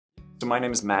So my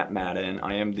name is Matt Madden.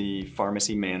 I am the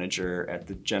Pharmacy Manager at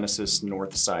the Genesis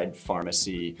Northside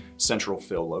Pharmacy Central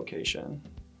Fill location.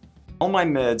 All My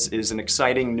Meds is an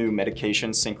exciting new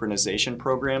medication synchronization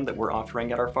program that we're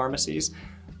offering at our pharmacies.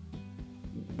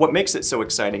 What makes it so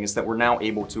exciting is that we're now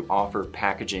able to offer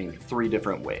packaging 3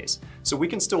 different ways. So we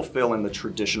can still fill in the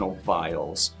traditional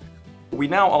vials. We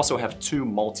now also have 2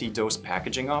 multi-dose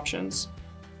packaging options,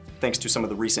 thanks to some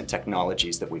of the recent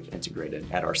technologies that we've integrated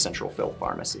at our Central Fill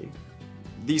pharmacy.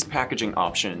 These packaging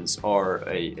options are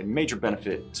a major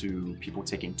benefit to people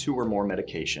taking 2 or more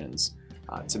medications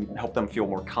to help them feel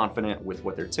more confident with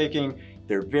what they're taking.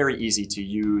 They're very easy to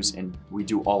use, and we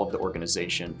do all of the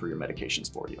organization for your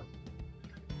medications for you.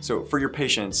 So for your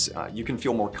patients, you can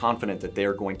feel more confident that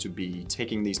they're going to be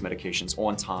taking these medications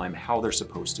on time, how they're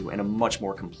supposed to, in a much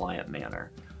more compliant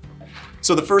manner.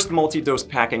 So the first multi-dose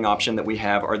packing option that we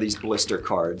have are these blister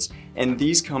cards, and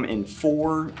these come in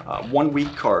 4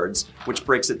 one-week cards, which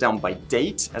breaks it down by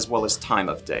date as well as time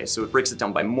of day. So it breaks it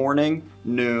down by morning,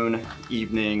 noon,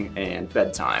 evening, and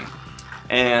bedtime.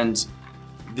 And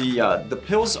the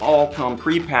pills all come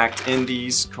pre-packed in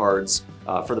these cards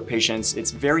for the patients.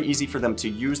 It's very easy for them to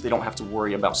use. They don't have to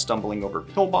worry about stumbling over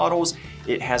pill bottles.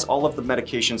 It has all of the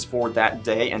medications for that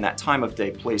day and that time of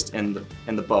day placed in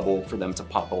the bubble for them to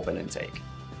pop open and take.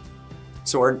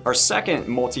 So our second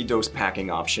multi-dose packing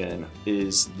option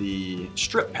is the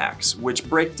strip packs, which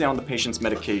break down the patient's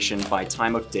medication by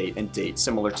time of date and date,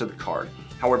 similar to the card.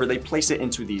 However, they place it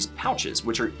into these pouches,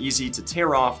 which are easy to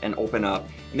tear off and open up,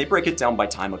 and they break it down by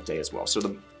time of day as well. So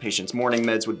the patient's morning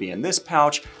meds would be in this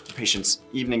pouch, the patient's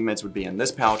evening meds would be in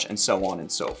this pouch, and so on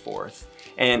and so forth.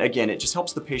 And again, it just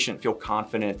helps the patient feel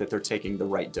confident that they're taking the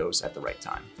right dose at the right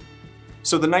time.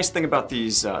 So the nice thing about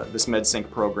this MedSync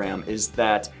program is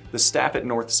that the staff at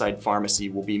Northside Pharmacy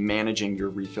will be managing your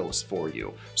refills for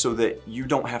you, so that you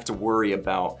don't have to worry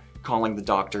about calling the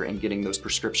doctor and getting those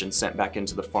prescriptions sent back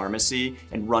into the pharmacy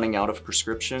and running out of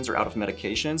prescriptions or out of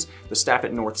medications. The staff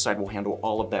at Northside will handle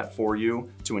all of that for you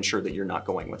to ensure that you're not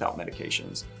going without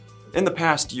medications. In the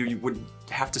past, you would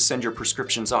have to send your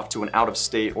prescriptions off to an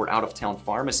out-of-state or out-of-town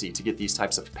pharmacy to get these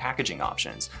types of packaging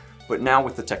options. But now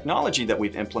with the technology that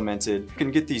we've implemented, you can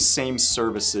get these same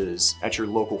services at your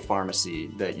local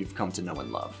pharmacy that you've come to know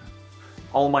and love.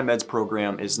 All My Meds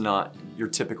program is not your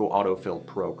typical autofill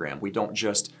program. We don't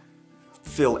just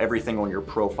fill everything on your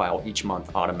profile each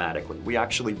month automatically. We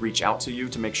actually reach out to you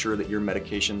to make sure that your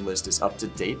medication list is up to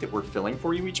date, that we're filling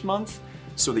for you each month,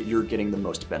 so that you're getting the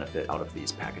most benefit out of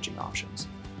these packaging options.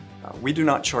 We do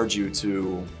not charge you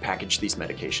to package these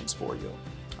medications for you.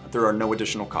 There are no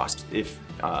additional costs.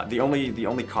 The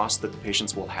only costs that the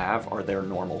patients will have are their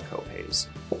normal copays.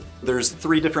 There's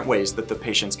 3 different ways that the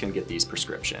patients can get these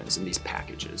prescriptions and these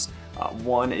packages.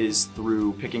 One is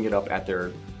through picking it up at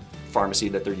their pharmacy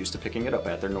that they're used to picking it up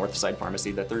at, their Northside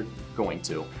pharmacy that they're going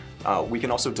to. We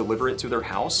can also deliver it to their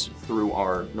house through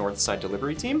our Northside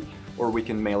delivery team, or we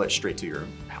can mail it straight to your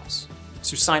house.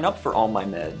 To sign up for All My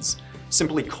Meds,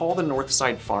 simply call the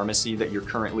Northside pharmacy that you're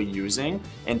currently using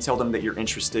and tell them that you're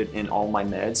interested in All My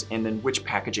Meds and then which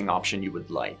packaging option you would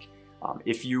like.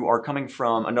 If you are coming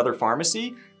from another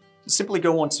pharmacy, simply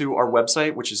go onto our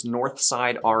website, which is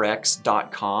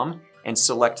northsiderx.com, and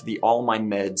select the All My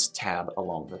Meds tab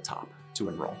along the top to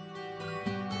enroll.